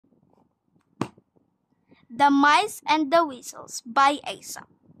The Mice and the Weasels by Aesop.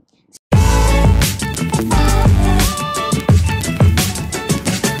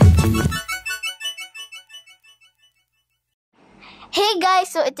 Hey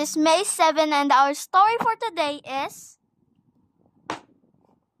guys, so it is May 7 and our story for today is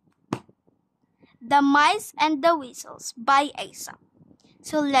The Mice and the Weasels by Aesop.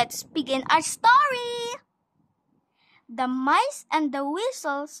 So let's begin our story. The mice and the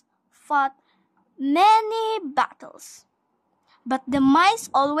weasels fought many battles, but the mice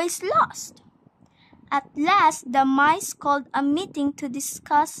always lost. At last, the mice called a meeting to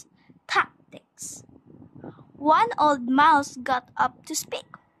discuss tactics. One old mouse got up to speak.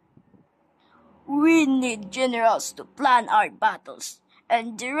 "We need generals to plan our battles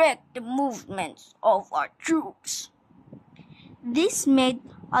and direct the movements of our troops." This made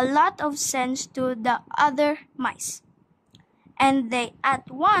a lot of sense to the other mice, and they at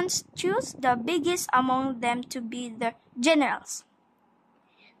once chose the biggest among them to be the generals.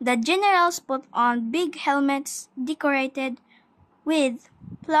 The generals put on big helmets decorated with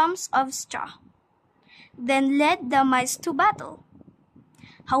plumes of straw, then led the mice to battle.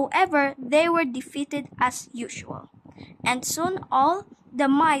 However, they were defeated as usual, and soon all the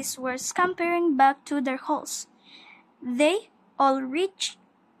mice were scampering back to their holes. They all reached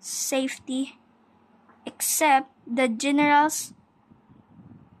safety except the generals.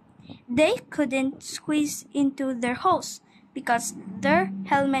 They couldn't squeeze into their holes because their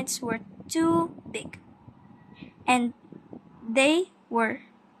helmets were too big, and they were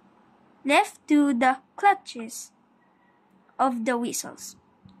left to the clutches of the weasels.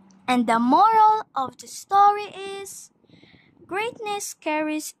 And the moral of the story is, greatness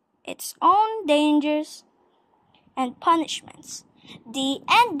carries its own dangers and punishments. The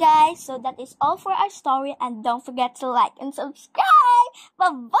end, guys. So that is all for our story, and don't forget to like and subscribe.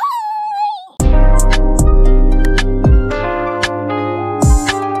 Bye-bye!